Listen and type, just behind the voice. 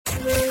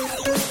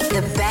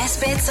The best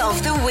bits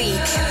of the week.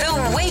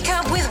 The Wake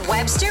Up With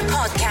Webster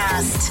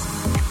podcast.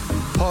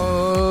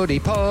 Poddy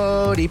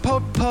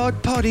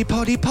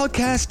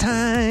podcast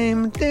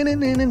time.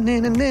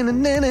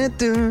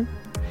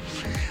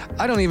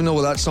 I don't even know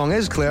what that song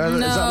is, Claire. No.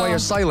 Is that why you're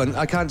silent?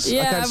 I can't see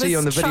you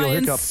on the video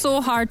hookup. hookup.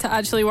 So hard to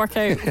actually work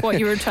out what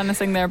you were trying to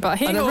sing there, but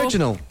hey, An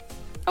original.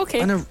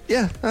 Okay. And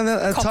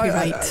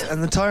Copyright.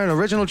 An entire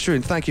original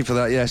tune. Thank you for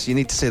that. Yes, you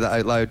need to say that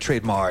out loud.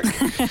 Trademark.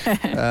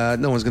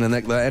 No one's going to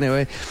nick that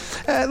anyway.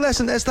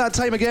 Listen, it's that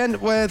time again.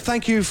 Well,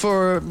 thank you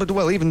for,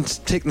 even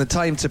taking the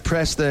time to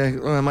press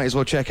I might as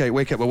well check out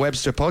Wake Up With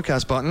Webster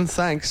podcast button.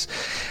 Thanks.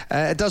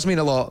 It does mean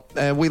a lot.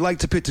 We like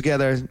to put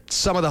together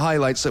some of the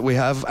highlights that we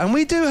have, and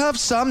we do have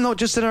some, not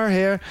just in our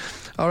hair.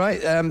 All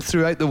right,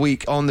 throughout the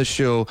week on the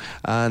show,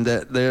 and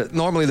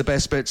normally the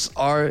best bits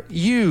are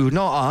you,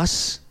 not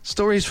us.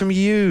 Stories from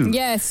you.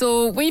 Yeah,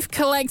 so we've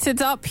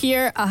collected up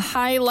here a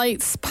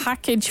highlights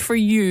package for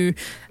you.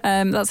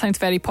 That sounds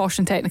very posh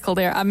and technical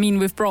there. I mean,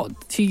 we've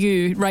brought to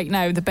you right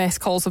now the best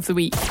calls of the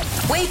week.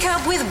 Wake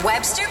Up With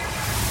Webster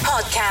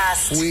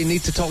podcast. We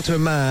need to talk to a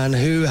man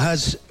who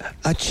has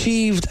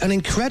achieved an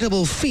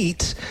incredible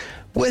feat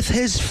with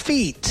his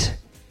feet.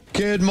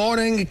 Good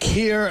morning,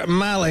 Keir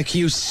Malik,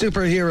 you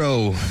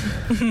superhero.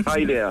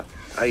 Hi there.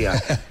 Hiya.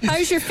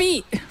 How's your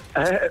feet?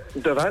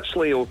 They're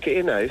actually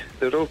okay now.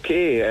 They're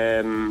okay.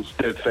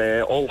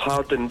 They've all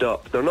hardened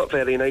up. They're not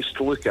very nice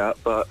to look at,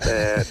 but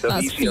they're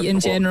That's easier feet in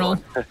to walk general.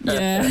 on.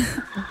 Yeah.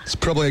 It's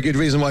probably a good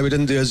reason why we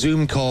didn't do a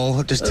Zoom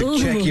call, just to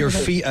check your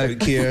feet out,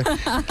 Keir.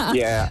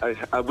 Yeah,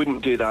 I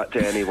wouldn't do that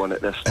to anyone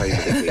at this time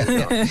of the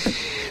day.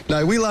 No.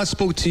 Now, we last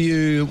spoke to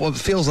you, what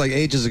feels like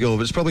ages ago,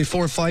 but it's probably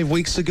 4 or 5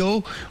 weeks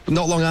ago,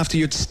 not long after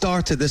you'd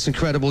started this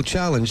incredible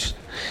challenge.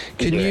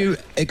 Can you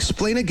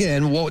explain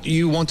again what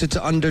you wanted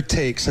to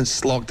undertake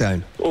since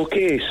lockdown?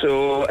 Okay,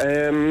 so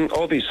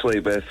obviously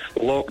with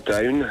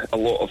lockdown, a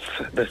lot of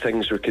the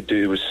things we could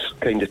do was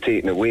kind of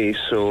taken away.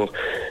 So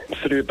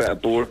through a bit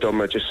of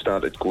boredom, I just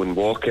started going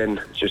walking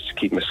just to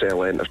keep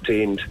myself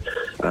entertained.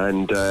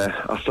 And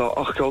I thought,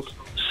 I'll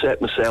set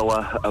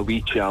myself a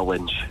wee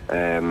challenge.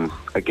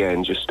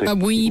 Again, just to... A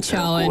wee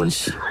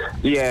challenge?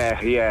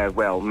 Yeah,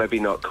 well,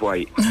 maybe not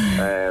quite.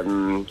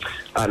 And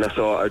I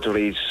thought I'd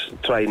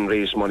try and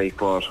raise money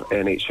for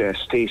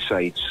NHS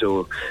Tayside.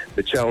 So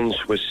the challenge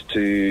was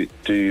to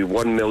do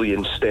 1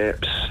 million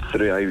steps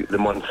throughout the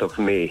month of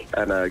May.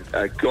 And I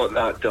got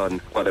that done,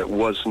 but it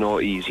was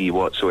not easy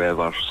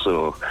whatsoever.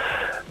 So...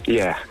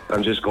 yeah,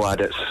 I'm just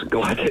glad it's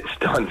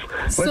done.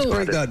 Let's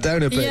break that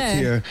down a bit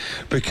here,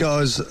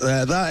 because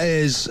that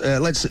is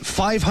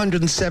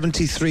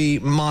 573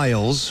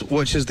 miles,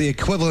 which is the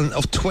equivalent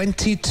of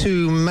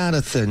 22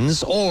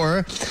 marathons,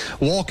 or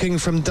walking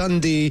from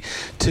Dundee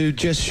to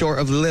just short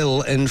of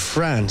Lille in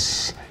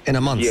France in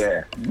a month.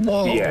 Yeah.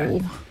 Whoa. Yeah.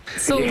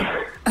 So,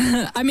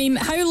 I mean,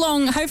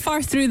 how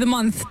far through the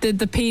month did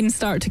the pain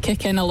start to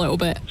kick in a little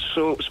bit?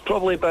 So it's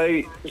probably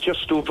about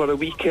just over a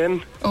week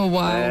in. Oh,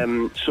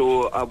 wow.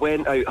 So I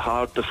went out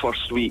hard the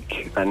first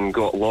week and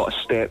got a lot of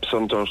steps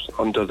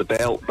under the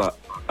belt, but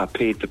I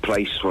paid the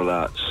price for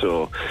that.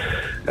 So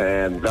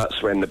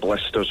that's when the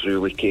blisters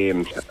really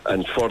came.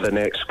 And for the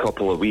next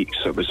couple of weeks,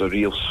 it was a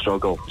real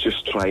struggle,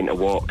 just trying to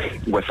walk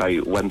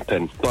without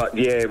limping. But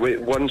yeah,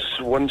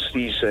 once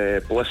these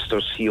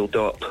blisters healed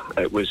up,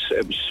 it was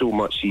so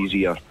much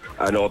easier.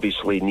 And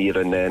obviously,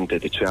 nearing the end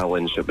of the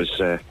challenge, it was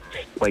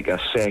like a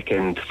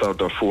second,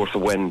 third or fourth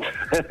wind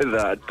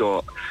that I'd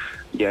got.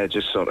 Yeah,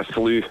 just sort of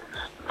flew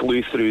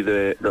through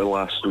the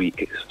last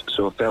week,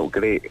 so it felt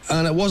great.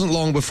 And it wasn't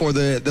long before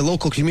the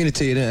local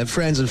community and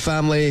friends and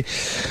family,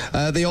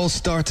 they all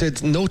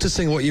started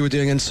noticing what you were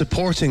doing and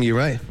supporting you,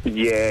 right?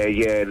 Yeah,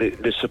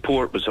 the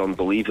support was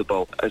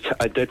unbelievable.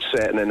 I did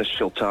set an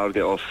initial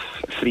target of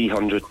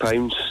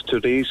 £300 to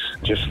raise,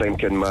 just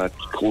thinking my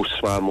close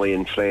family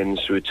and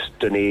friends would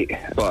donate,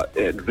 but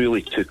it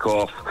really took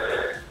off.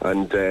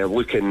 And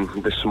looking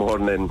this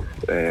morning,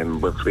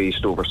 we've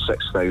raised over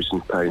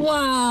 £6,000.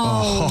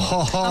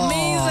 Wow!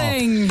 Amazing!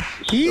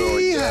 So,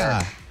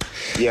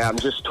 yeah, I'm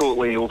just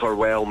totally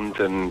overwhelmed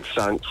and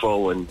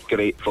thankful and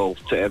grateful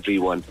to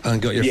everyone.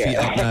 And got your feet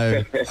up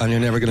now, and you're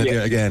never going to do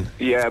it again.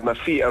 Yeah, my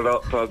feet are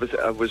up. I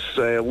was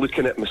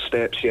looking at my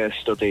steps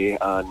yesterday,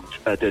 and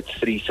I did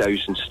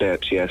 3,000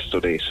 steps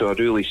yesterday, so I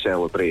really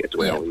celebrated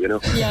well, you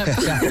know.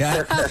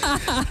 Yeah.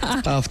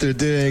 After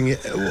doing,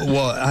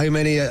 how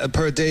many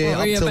per day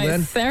up till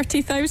then?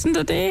 30,000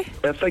 a day?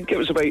 I think it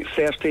was about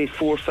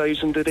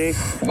 34,000 a day.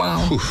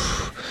 Wow.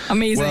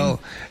 Amazing.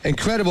 Well,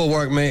 incredible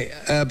work, mate.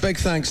 Big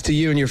thanks to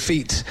you and your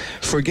feet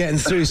for getting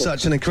through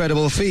such an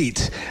incredible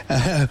feat.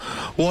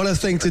 What a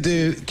thing to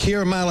do.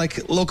 Keir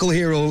Malik, local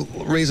hero,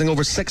 raising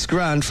over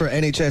 $6,000 for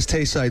NHS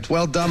Tayside.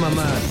 Well done, my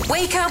man.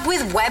 Wake Up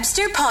With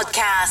Webster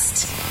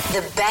podcast.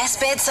 The best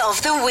bits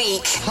of the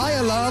week.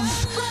 Hiya, love,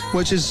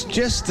 which is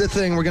just the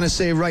thing we're going to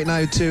say right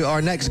now to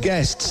our next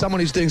guest, someone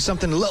who's doing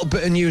something a little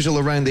bit unusual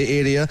around the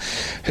area,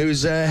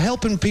 who's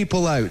helping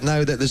people out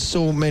now that there's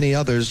so many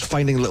others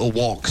finding little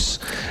walks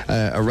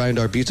around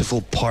our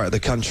beautiful part of the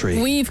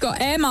country. We've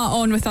got Emma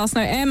on with us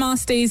now. Emma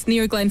stays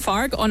near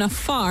Glenfarg on a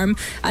farm,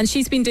 and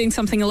she's been doing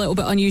something a little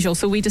bit unusual,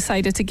 so we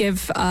decided to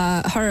give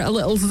her a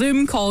little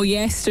Zoom call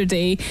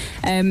yesterday.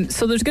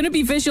 So there's going to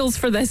be visuals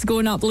for this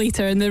going up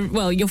later, and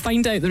you'll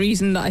find out the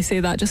reason that I say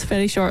that just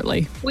very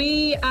shortly.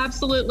 We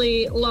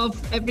absolutely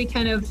love every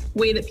kind of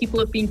way that people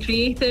have been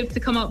creative to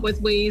come up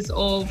with ways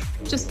of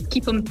just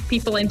keeping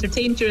people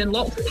entertained during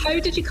lockdown. How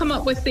did you come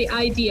up with the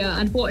idea,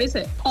 and what is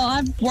it? Well,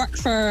 I've worked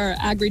for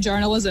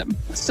agri-journalism,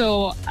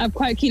 so I've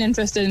quite a keen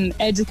interest in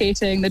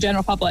educating the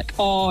general public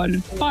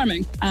on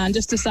farming, and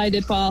just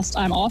decided whilst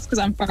I'm off, because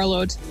I'm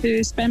furloughed,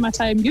 to spend my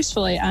time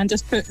usefully and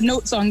just put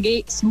notes on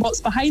gates and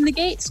what's behind the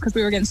gates, because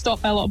we were getting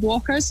stopped by a lot of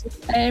walkers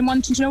and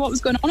wanting to know what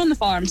was going on the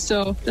farm.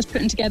 So just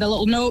putting together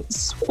little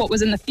notes, what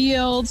was in the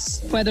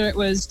fields, whether it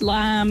was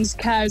lambs,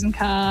 cows and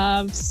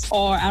calves,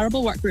 or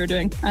arable work we were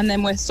doing, and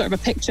then with sort of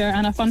a picture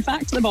and a fun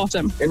fact at the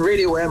bottom. In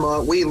Radio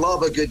Emma, we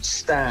love a good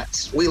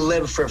stat. We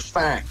live for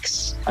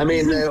facts. I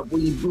mean,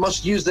 we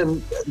must use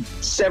them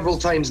several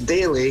times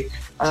daily,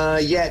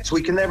 yet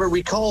we can never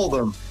recall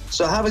them.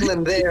 So having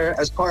them there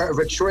as part of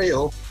a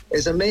trail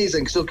is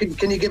amazing. So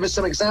can you give us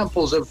some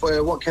examples of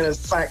what kind of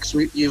facts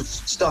you've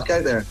stuck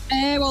out there?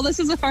 Well, this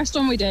is the first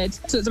one we did.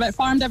 So it's about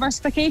farm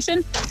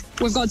diversification.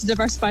 We've got to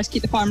diversify to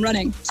keep the farm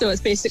running. So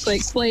it basically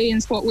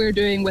explains what we're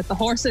doing with the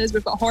horses.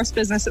 We've got a horse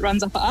business that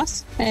runs up at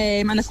us.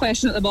 And the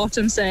question at the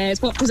bottom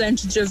says, what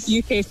percentage of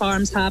UK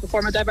farms have a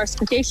form of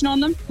diversification on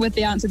them? With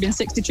the answer being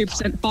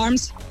 62% of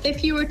farms.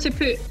 If you were to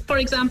put, for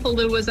example,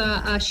 there was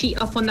a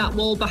sheet up on that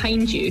wall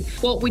behind you,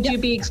 what would you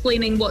be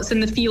explaining what's in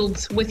the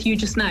fields with you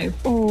just now?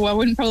 Oh, I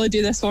wouldn't probably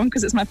do this one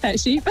because it's my pet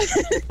sheep.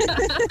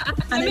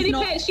 How many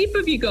pet sheep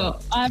have you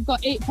got? I've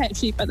got 8 pet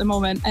sheep at the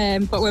moment,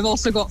 but we've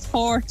also got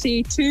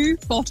 42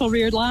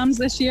 bottle-reared lambs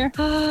this year.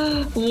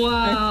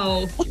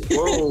 Wow.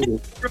 Whoa.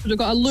 We've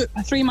got a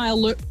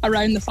 3-mile loop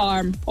around the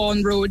farm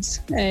on roads,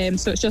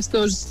 so it's just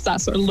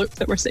that sort of loop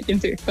that we're sticking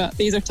to, but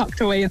these are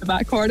tucked away in the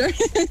back corner.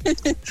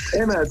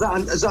 Emma,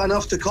 is that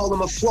enough to call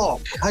them a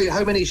flock?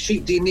 How many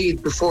sheep do you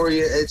need before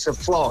it's a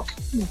flock?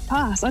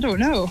 Pass, I don't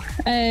know.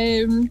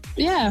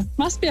 Yeah,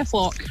 must be a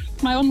flock.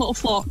 My own little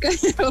flock.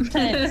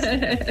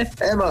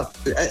 Emma,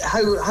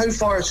 how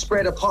far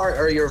spread apart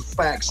are your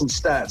facts and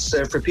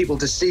stats for people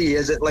to see?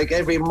 Is it like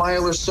every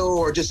mile or so,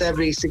 or just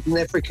every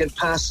significant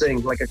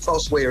passing, like a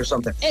crossway or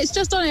something? It's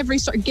just on every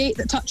sort of gate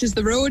that touches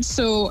the road.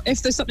 So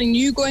if there's something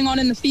new going on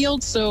in the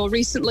field, so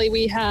recently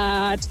we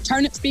had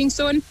turnips being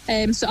sown,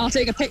 so I'll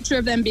take a picture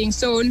of them being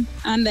sown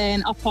and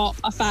then I'll pop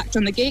a fact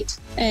on the gate.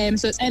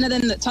 So it's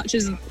anything that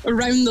touches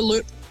around the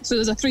loop. So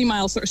there's a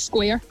 3-mile sort of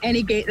square.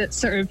 Any gate that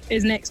sort of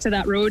is next to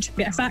that road,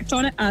 get a fact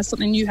on it as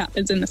something new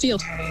happens in the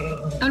field.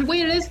 And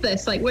where is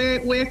this? Like,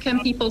 where can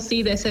people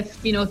see this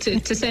if,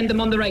 to send them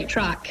on the right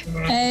track?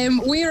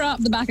 We're up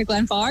the back of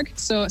Glenfarg,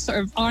 so it's sort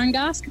of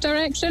Arngask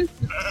direction.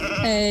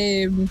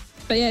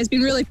 But yeah, it's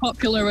been really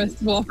popular with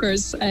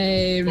walkers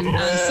and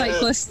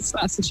cyclists.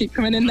 That's the sheep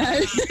coming in now.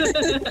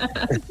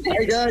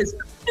 Hey guys.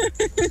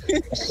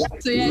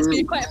 So yeah, it's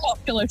been quite a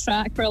popular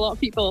track for a lot of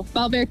people.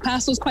 Balbear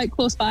Castle's quite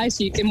close by,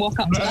 so you can walk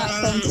up to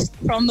that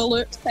from the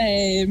loop.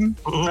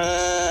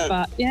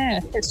 But yeah,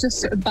 it's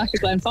just sort of back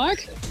of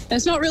Glenfarg.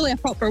 It's not really a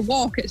proper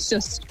walk, it's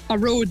just a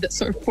road that's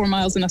sort of 4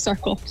 miles in a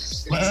circle.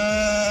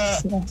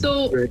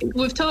 So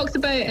we've talked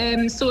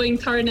about sowing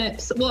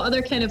turnips. What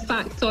other kind of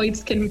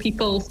factoids can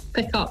people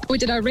pick up? We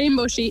did our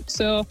rainbow sheep,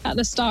 so at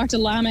the start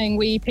of lambing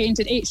we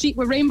painted 8 sheep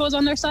with rainbows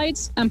on their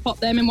sides and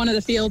popped them in one of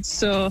the fields,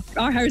 so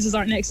our houses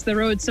aren't next to the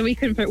road, so we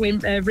couldn't put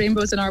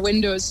rainbows in our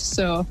windows.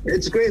 So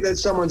it's great that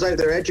someone's out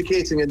there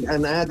educating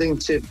and adding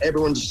to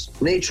everyone's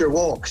nature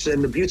walks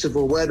in the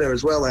beautiful weather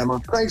as well, Emma.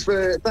 Thanks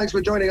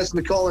for joining us on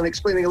the call and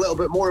explaining a little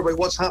bit more about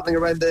what's happening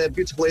around the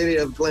beautiful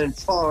area of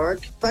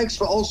Glenfarg. Thanks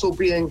for also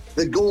being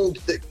the gold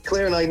that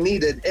Claire and I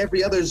needed.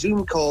 Every other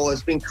Zoom call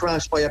has been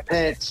crashed by a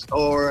pet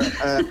or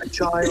a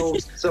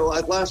child, so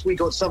at last we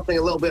got something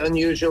a little bit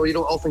unusual. You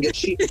don't often get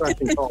sheep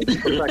crashing calls.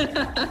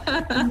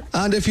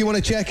 And if you want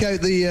to check out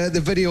the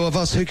video of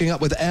us hooking up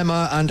with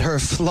Emma and her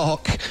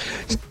flock,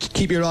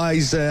 keep your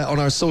eyes on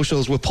our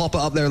socials. We'll pop it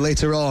up there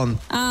later on.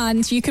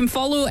 And you can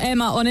follow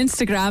Emma on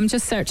Instagram.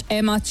 Just search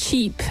Emma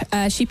Cheap.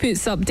 She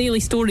puts up daily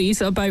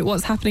stories about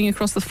what's happening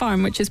across the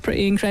farm, which is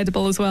pretty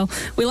incredible as well.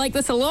 We like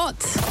this a lot.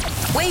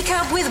 Wake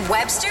Up With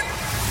Webster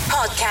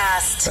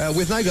podcast.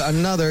 We've now got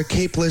another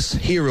capeless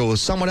hero,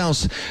 someone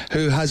else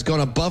who has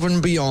gone above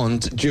and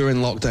beyond during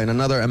lockdown.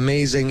 Another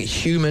amazing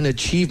human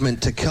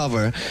achievement to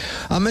cover.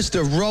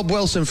 Mr. Rob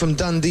Wilson from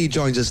Dundee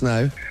joins us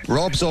now.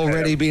 Rob's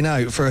already been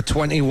out for a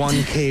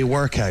 21k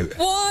workout.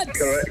 What?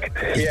 Correct.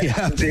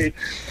 Yeah. Indeed.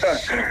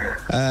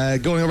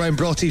 Going around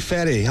Broughty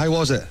Ferry. How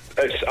was it?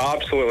 It's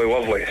absolutely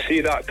lovely.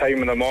 See, that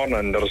time in the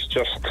morning, there's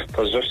just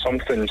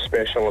something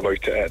special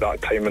about it at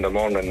that time in the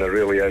morning. There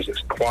really is.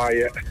 It's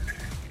quiet.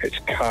 It's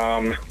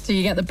calm. Do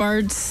you get the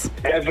birds?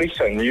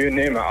 Everything, you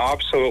name it,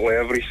 absolutely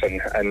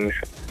everything. And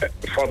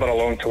further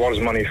along towards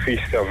Money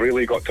Feast, I've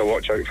really got to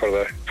watch out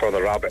for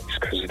the rabbits,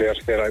 because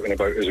they're out and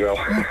about as well.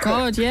 Oh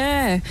God,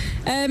 yeah.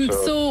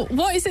 So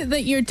what is it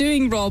that you're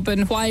doing, Rob,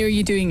 and why are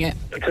you doing it?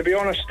 To be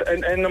honest,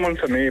 in the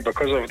month of May,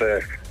 because of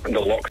the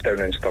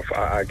lockdown and stuff,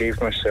 I gave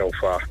myself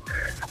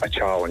a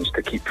challenge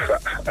to keep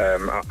fit.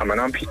 I'm an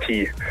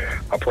amputee.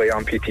 I play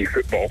amputee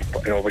football,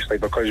 but obviously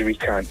because we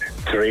can't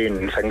train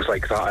and things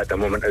like that at the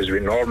moment as we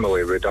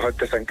normally would, I had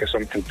to think of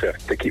something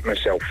to keep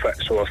myself fit.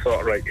 So I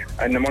thought, right,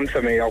 in the month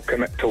of May, I'll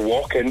commit to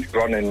walking,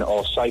 running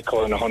or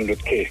cycling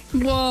 100k.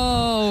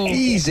 Whoa.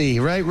 Easy,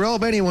 right,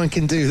 Rob? Anyone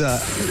can do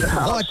that.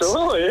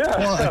 Absolutely,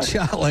 yeah. What a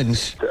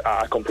challenge.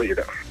 I completed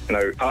it.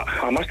 Now,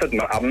 I must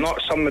admit, I'm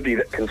not somebody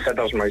that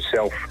considers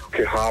myself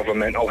to have a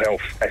mental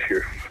health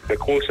issue. The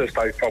closest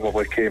I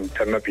probably came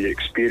to maybe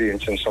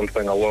experiencing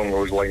something along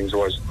those lines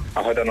was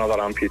I had another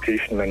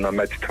amputation in my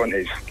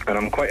mid-20s, and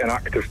I'm quite an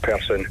active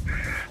person,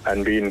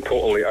 and being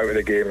totally out of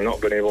the game, not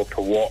being able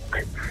to walk,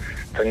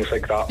 things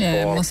like that.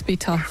 Yeah, for it must be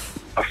tough.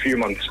 a few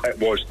months, it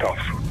was tough.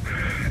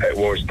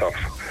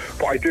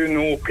 But I do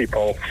know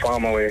people,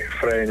 family,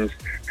 friends,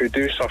 who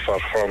do suffer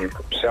from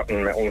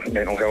certain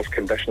mental health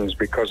conditions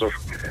because of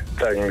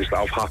things that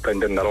have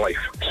happened in their life.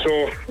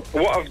 So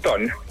what I've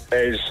done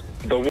is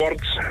the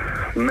words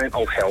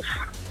mental health.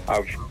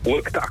 I've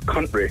looked at a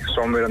country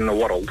somewhere in the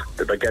world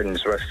that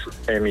begins with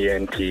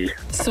MENT.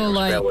 So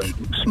like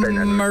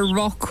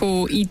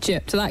Morocco,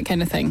 Egypt, that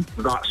kind of thing?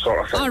 That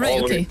sort of thing, all right, all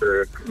the okay. way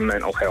through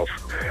mental health.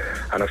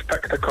 And I've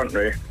picked a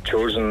country,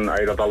 chosen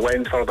either the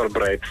length or the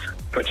breadth,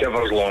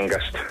 whichever's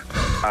longest.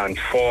 And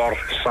for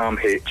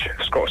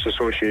SAMH, Scots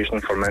Association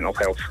for Mental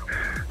Health,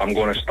 I'm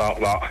going to start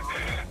that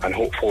and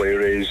hopefully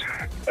raise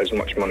as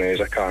much money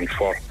as I can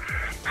for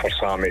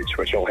SAMH,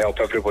 which will help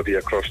everybody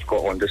across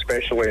Scotland,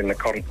 especially in the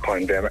current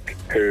pandemic,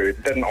 who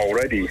didn't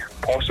already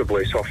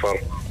possibly suffer,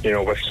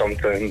 with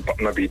something, but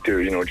maybe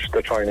do, just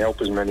to try and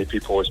help as many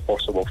people as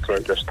possible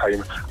throughout this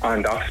time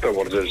and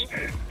afterwards as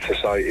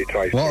society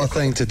tries. What a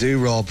thing to do,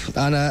 Rob.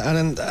 And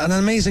an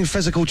amazing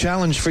physical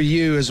challenge for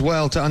you as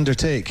well to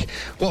undertake.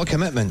 What a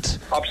commitment.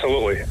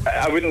 Absolutely.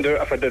 I wouldn't do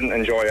it if I didn't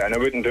enjoy it, and I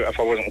wouldn't do it if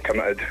I wasn't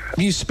committed.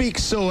 You speak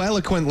so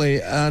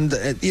eloquently, and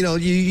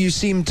you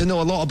seem to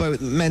know a lot about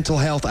mental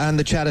health and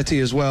the charity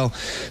as well.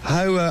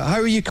 How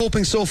are you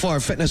coping so far,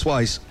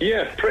 fitness-wise?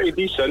 Yeah, pretty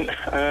decent.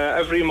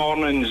 Every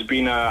morning's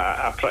been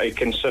a pretty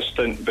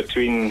consistent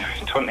between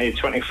 20 to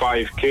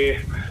 25k.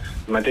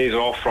 My days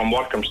off from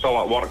work, I'm still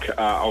at work,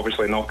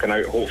 obviously knocking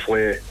out,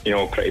 hopefully,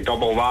 pretty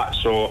double that.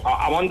 So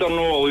I'm under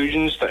no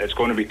illusions that it's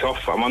going to be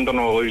tough. I'm under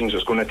no illusions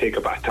it's going to take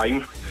a bit of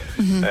time.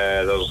 Mm-hmm.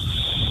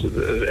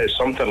 It's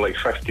something like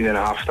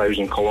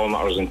 15,500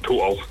 kilometres in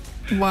total.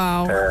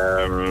 Wow.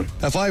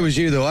 If I was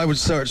you, though, I would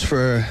search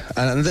for,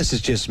 and this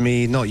is just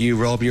me, not you,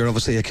 Rob, you're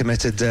obviously a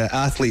committed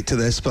athlete to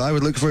this, but I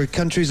would look for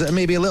countries that are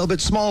maybe a little bit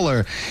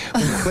smaller.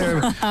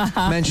 Claire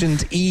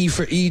mentioned E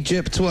for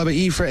Egypt. What about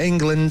E for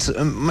England?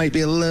 Might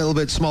be a little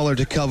bit smaller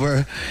to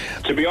cover.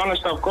 To be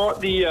honest, I've got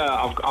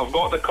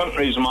the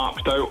countries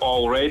mapped out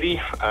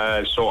already,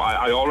 so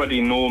I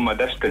already know my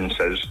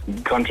distances.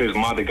 Countries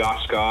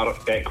Madagascar,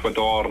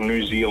 Ecuador,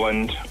 New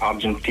Zealand,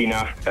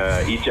 Argentina,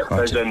 Egypt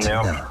is in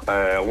there,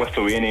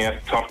 Lithuania,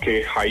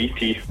 Turkey,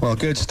 Haiti. Well,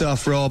 good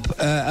stuff, Rob.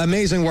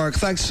 Amazing work.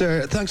 Thanks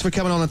for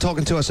coming on and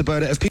talking to us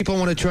about it. If people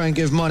want to try and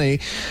give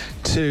money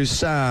to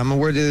Sam,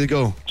 where do they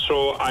go?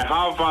 So I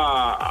have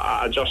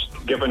a Just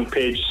Giving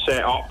page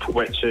set up,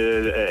 which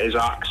is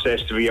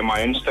accessed via my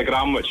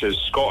Instagram, which is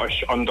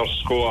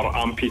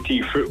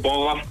Scottish_amputee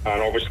footballer.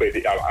 And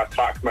obviously I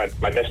track my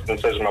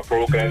distances and my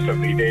progress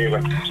every day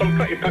with some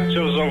pretty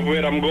pictures of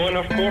where I'm going,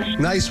 of course.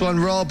 Nice one,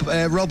 Rob.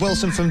 Rob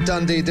Wilson from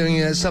Dundee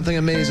doing something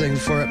amazing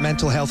for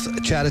mental health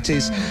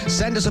charities.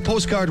 Send us a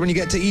postcard when you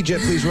get to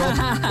Egypt, please, Rob.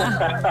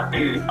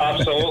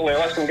 Absolutely.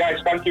 Listen, guys,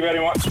 thank you very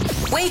much.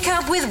 Wake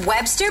Up with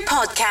Webster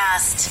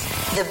podcast.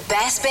 The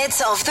best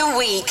bits of the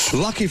week.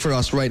 Lucky for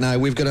us right now,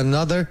 we've got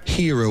another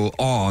hero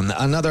on.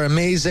 Another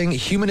amazing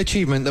human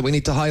achievement that we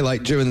need to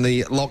highlight during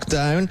the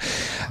lockdown.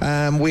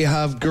 We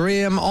have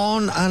Graham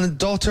on and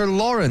daughter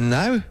Lauren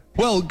now.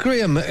 Well,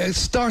 Graham,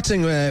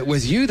 starting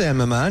with you then,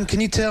 my man,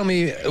 can you tell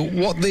me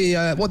what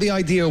the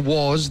idea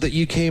was that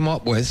you came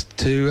up with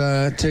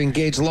to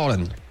engage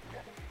Lauren?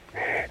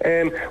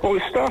 Well,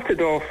 it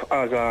started off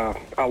as a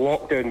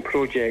lockdown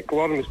project.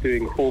 Lauren was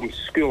doing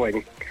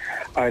homeschooling,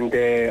 and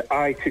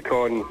I took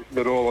on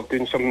the role of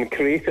doing something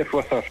creative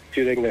with her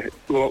during the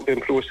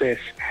lockdown process.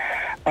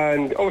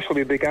 And obviously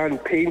we began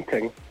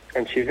painting,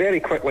 and she very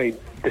quickly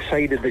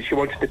decided that she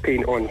wanted to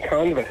paint on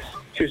canvas.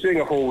 She was doing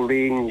a whole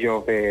range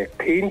of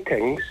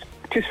paintings,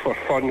 just for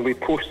fun. We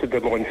posted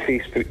them on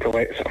Facebook to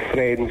let sort of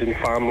friends and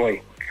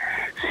family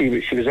see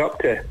what she was up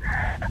to.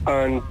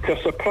 And to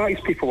her surprise,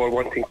 people were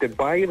wanting to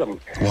buy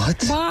them.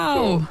 What?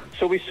 Wow.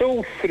 So we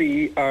sold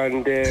 3,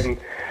 and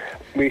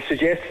we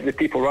suggested to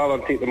people, rather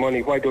than take the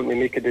money, why don't they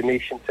make a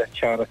donation to a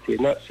charity?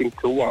 And that seemed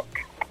to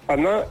work.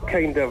 And that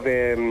kind of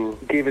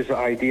gave us the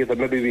idea that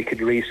maybe we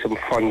could raise some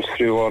funds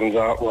through Lauren's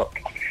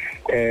artwork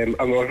And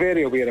we're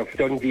very aware of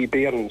Dundee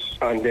Bairns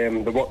and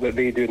the work that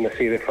they do in this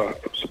area for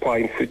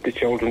supplying food to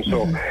children.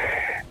 So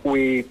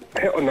we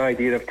hit on the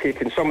idea of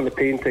taking some of the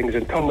paintings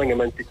and turning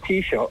them into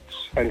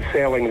T-shirts and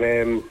selling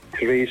them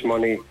to raise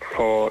money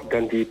for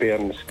Dundee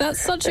Bairns. That's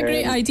such a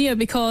great idea,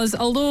 because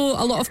although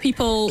a lot of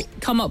people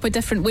come up with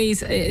different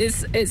ways,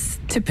 it's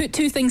to put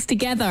two things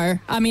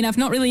together. I mean, I've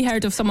not really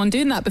heard of someone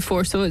doing that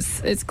before, so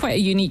it's quite a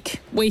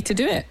unique way to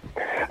do it.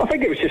 I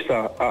think it was just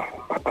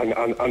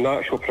a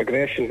natural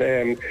progression,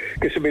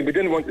 because we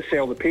didn't want to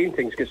sell the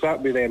paintings because that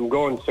would be them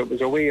gone. So it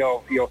was a way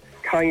of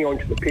hanging on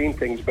to the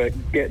paintings but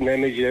getting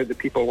images out that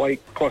people like,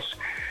 plus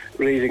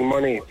raising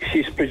money.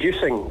 She's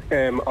producing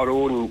our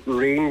own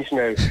range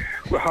now.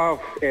 We have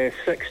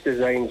 6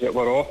 designs that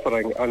we're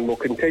offering, and we'll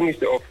continue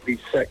to offer these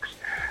 6.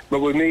 But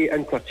we may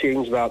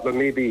interchange that.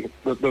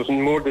 There's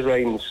more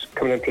designs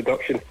coming in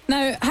production.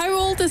 Now, how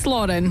old is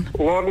Lauren?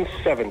 Lauren's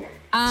 7.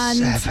 And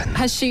 7.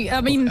 has she,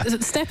 I mean,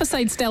 step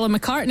aside Stella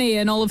McCartney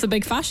and all of the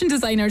big fashion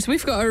designers,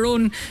 we've got our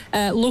own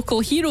local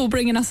hero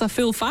bringing us a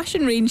full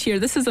fashion range here.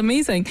 This is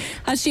amazing.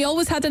 Has she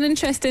always had an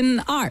interest in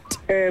art?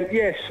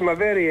 Yes, from a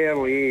very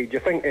early age. I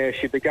think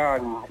she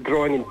began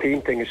drawing and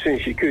painting as soon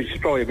as she could. She's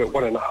probably about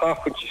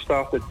 1.5 when she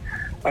started.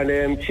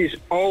 And she's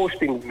always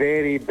been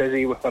very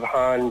busy with her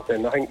hands,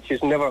 and I think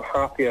she's never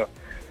happier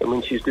than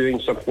when she's doing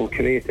something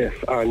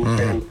creative.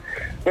 And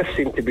this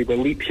seemed to be the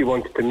leap she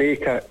wanted to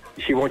make.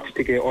 She wanted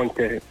to get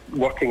onto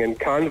working in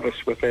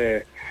canvas with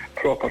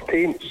proper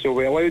paint. So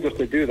we allowed her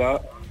to do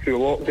that through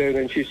lockdown,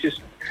 and she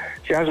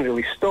hasn't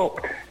really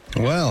stopped.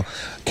 Well,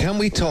 can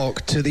we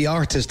talk to the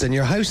artist in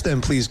your house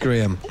then, please,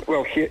 Graham?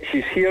 Well,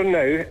 she's here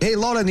now. Hey,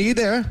 Lauren, are you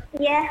there?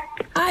 Yeah.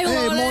 Hi,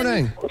 Lauren. Hey,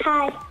 morning.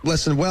 Hi.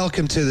 Listen,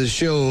 welcome to the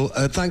show.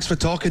 Thanks for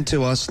talking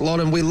to us.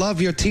 Lauren, we love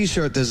your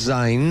T-shirt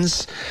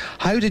designs.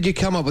 How did you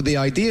come up with the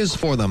ideas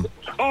for them?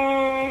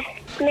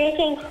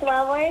 Making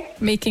flowers.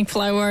 Making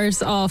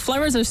flowers. Oh,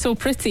 flowers are so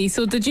pretty.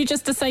 So did you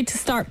just decide to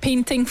start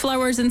painting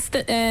flowers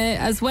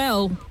as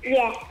well?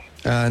 Yeah.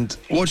 And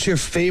what's your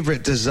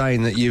favourite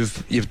design that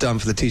you've done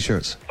for the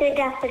T-shirts? The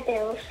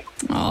daffodils.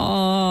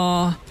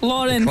 Oh,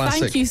 Lauren,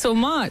 thank you so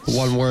much.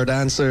 One-word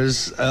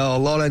answers. Oh,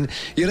 Lauren,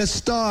 you're a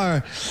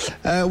star.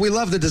 We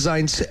love the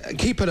designs.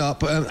 Keep it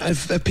up.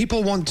 If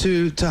people want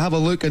to have a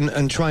look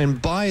and try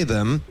and buy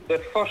them. The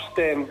first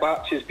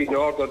batch has been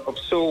ordered. I've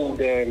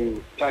sold,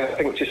 I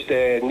think, just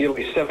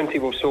nearly 70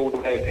 we've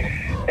sold now.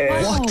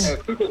 What?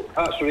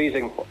 That's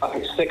raising, I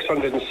think,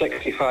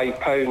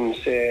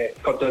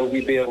 £665 for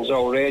Dundee Bairns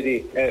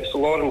already. It's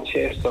Lauren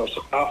Chester's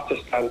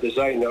artist and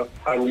designer,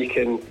 and you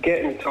can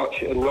get in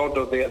touch and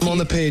order there. I'm on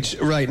the page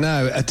right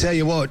now. I tell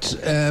you what,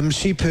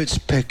 she puts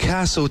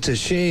Picasso to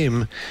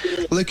shame.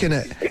 Looking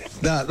at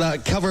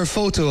that cover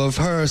photo of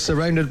her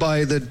surrounded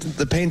by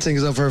the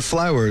paintings of her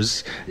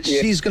flowers,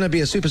 she's going to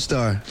be a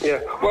superstar.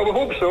 Yeah, well, we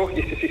hope so.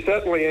 She's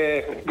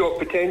certainly got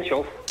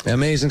potential.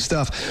 Amazing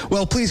stuff.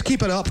 Well, please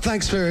keep it up.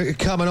 Thanks for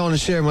coming on and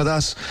sharing with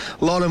us.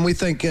 Lauren, we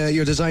think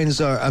your designs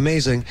are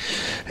amazing.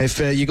 If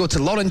you go to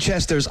Lauren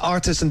Chester's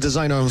Artist and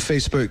Designer on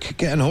Facebook,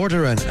 get an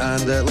order in,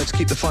 and let's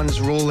keep the funds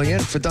rolling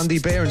in for Dundee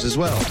Bairns as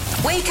well.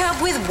 Wake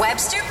Up with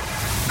Webster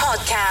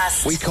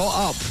podcast. We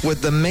caught up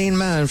with the main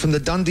man from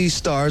the Dundee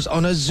Stars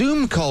on a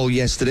Zoom call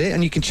yesterday,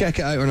 and you can check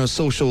it out on our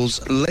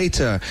socials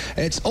later.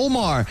 It's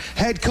Omar,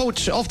 head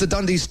coach of the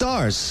Dundee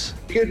Stars.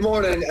 Good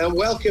morning and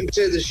welcome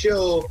to the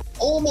show,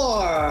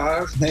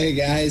 Omar. Hey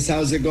guys,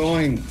 how's it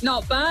going?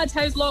 Not bad.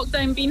 How's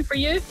lockdown been for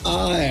you?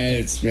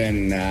 It's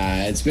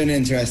been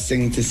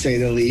interesting to say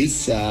the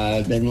least.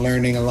 I've been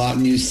learning a lot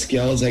of new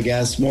skills, I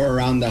guess, more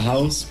around the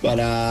house.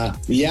 But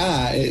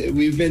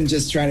we've been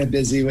just trying to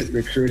busy with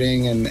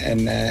recruiting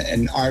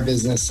and our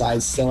business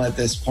side still at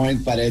this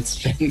point. But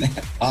it's been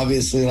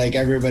obviously, like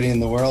everybody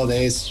in the world,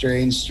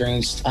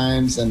 strange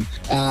times, and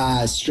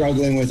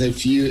struggling with a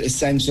few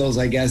essentials,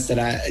 I guess,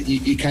 that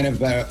you kind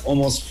of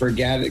almost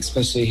forget,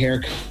 especially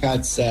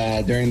haircuts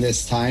during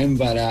this time.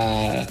 But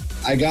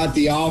I got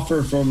the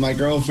offer from my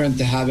girlfriend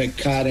to have it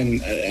cut,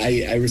 and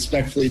I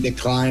respectfully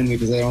declined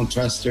because I don't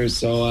trust her.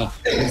 So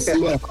we'll see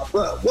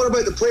what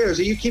about the players?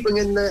 Are you keeping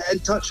in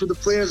touch with the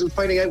players and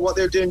finding out what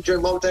they're doing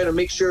during lockdown and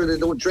make sure they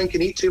don't drink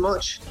and eat too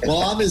much?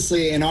 Well,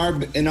 obviously in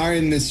our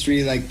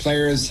industry, like,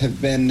 players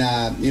have been,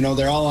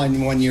 they're all on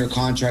 1-year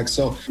contracts.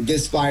 So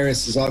this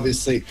virus has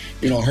obviously,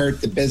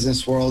 hurt the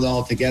business world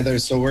altogether.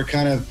 So we're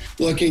kind of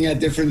looking at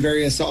different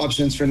various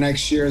options for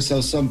next year. So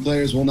some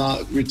players will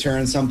not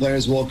return, some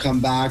players will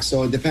come back.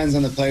 So it depends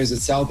on the players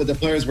itself. But the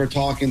players we're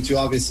talking to,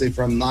 obviously,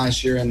 from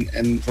last year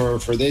and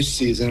for this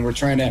season, we're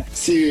trying to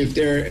see if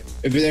they're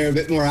a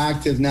bit more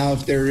active now,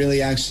 if they're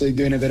really actually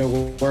doing a bit of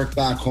work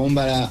back home.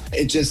 But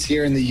it's just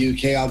here in the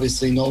UK,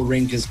 obviously, no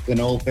rink has been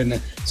open.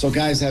 So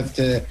guys have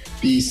to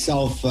be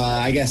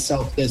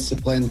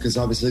self-disciplined, because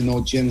obviously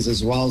no gyms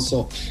as well.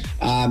 So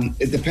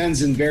it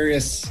depends in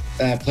various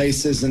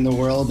places in the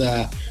world.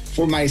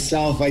 For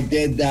myself, I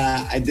did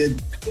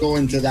go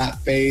into that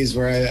phase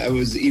where I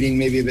was eating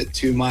maybe a bit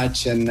too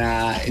much and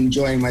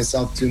enjoying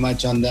myself too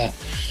much on the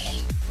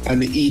on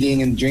the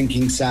eating and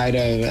drinking side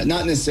of,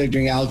 not necessarily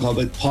drinking alcohol,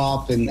 but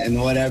pop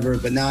and whatever.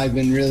 But now I've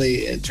been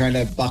really trying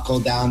to buckle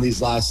down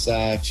these last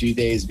few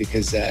days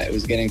because it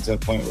was getting to a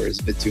point where it's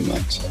a bit too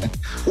much.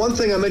 One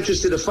thing I'm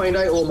interested to find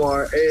out,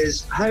 Omar,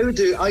 is how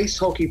do ice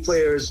hockey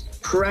players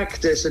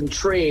practice and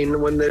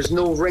train when there's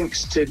no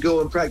rinks to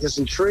go and practice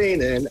and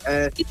train in?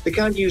 They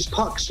can't use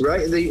pucks,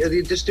 right?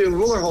 They're just doing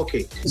roller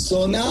hockey.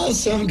 So now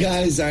some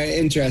guys are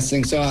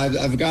interesting. So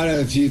I've got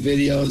a few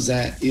videos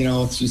that, you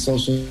know, through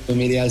social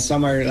media.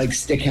 Some are like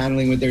stick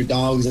handling with their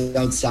dogs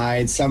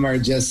outside. Some are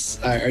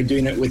just are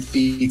doing it with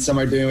feet. Some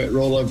are doing it with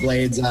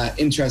rollerblades.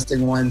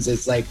 Interesting ones.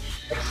 It's like,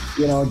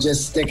 you know,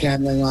 just stick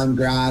handling on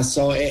grass.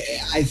 So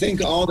I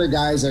think all the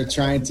guys are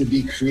trying to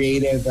be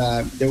creative.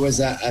 There was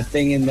a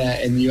thing in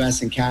the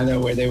US and Canada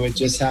where they would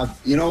just have,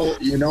 you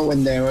know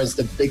when there was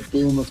the big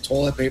boom of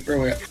toilet paper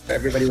where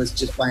everybody was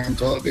just buying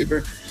toilet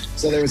paper.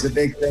 So there was a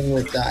big thing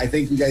with, I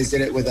think you guys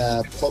did it with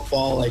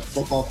football, like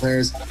football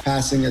players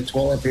passing a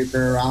toilet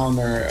paper around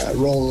or a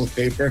roll of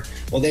paper.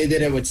 Well, they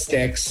did it with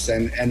sticks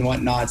and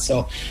whatnot.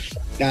 So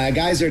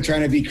guys are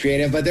trying to be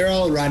creative, but they're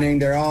all running.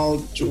 They're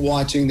all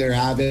watching their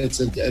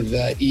habits of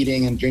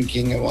eating and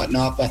drinking and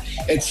whatnot. But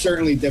it's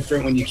certainly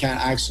different when you can't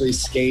actually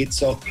skate.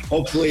 So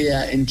hopefully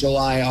in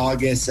July,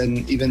 August,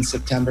 and even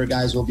September,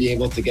 guys will be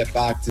able to get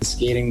back to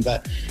skating.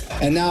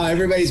 And now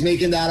everybody's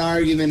making that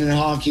argument in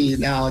hockey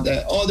now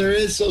that, there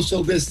is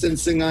social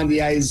distancing on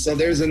the ice. So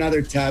there's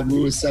another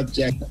taboo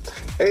subject.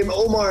 Hey,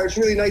 Omar, it's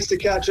really nice to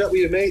catch up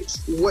with you, mate.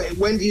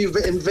 When do you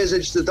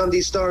envisage the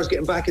Dundee Stars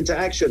getting back into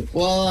action?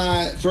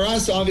 Well, for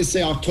us,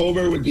 obviously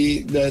October would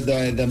be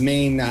the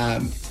main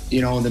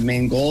the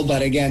main goal,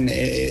 but again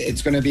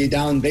it's going to be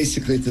down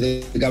basically to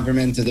the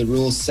government, to the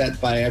rules set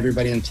by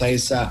everybody in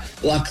place.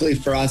 Luckily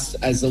for us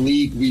as a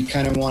league, we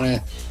kind of want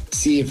to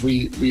see if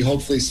we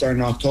hopefully start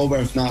in October,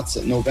 if not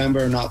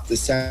November, not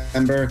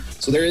December.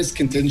 So there is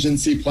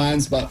contingency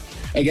plans, but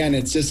again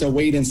it's just a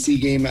wait and see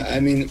game. I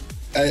mean,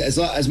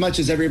 as much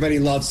as everybody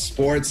loves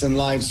sports and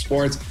live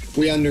sports,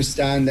 we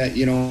understand that,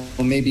 you know,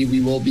 maybe we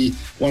will be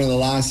one of the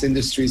last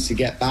industries to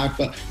get back,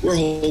 but we're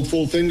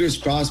hopeful, fingers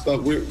crossed.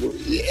 But we're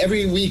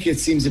every week it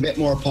seems a bit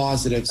more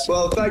positive.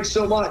 Well, thanks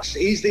so much.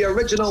 He's the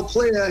original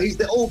player. He's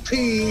the OP.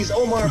 He's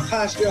Omar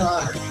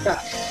Pacha.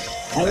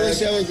 I wish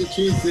that was the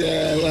truth,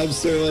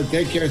 Webster.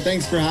 Take care.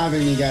 Thanks for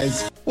having me,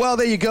 guys. Well,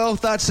 there you go.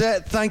 That's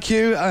it. Thank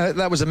you.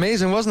 That was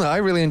amazing, wasn't it? I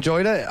really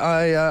enjoyed it.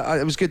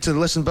 It was good to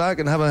listen back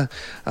and have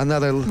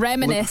another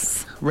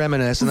reminisce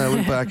and I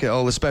look back at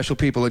all the special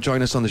people that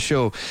join us on the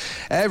show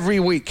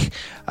every week.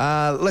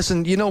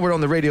 Listen, you know we're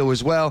on the radio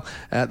as well.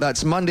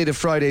 That's Monday to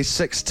Friday,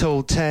 6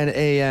 till 10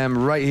 a.m.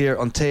 right here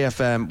on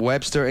TFM.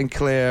 Webster and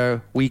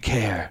Claire, we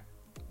care.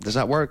 Does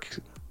that work?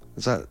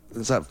 Is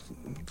that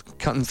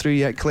cutting through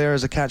yet, Claire,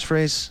 as a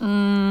catchphrase?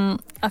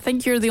 I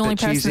think you're the only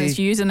person who's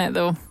using it,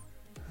 though.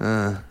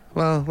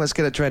 Well, let's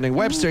get it trending.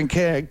 Webster and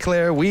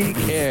Claire, we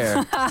care.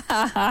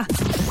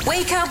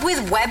 Wake Up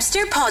with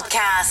Webster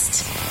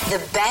podcast. The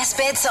best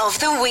bits of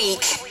the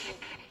week.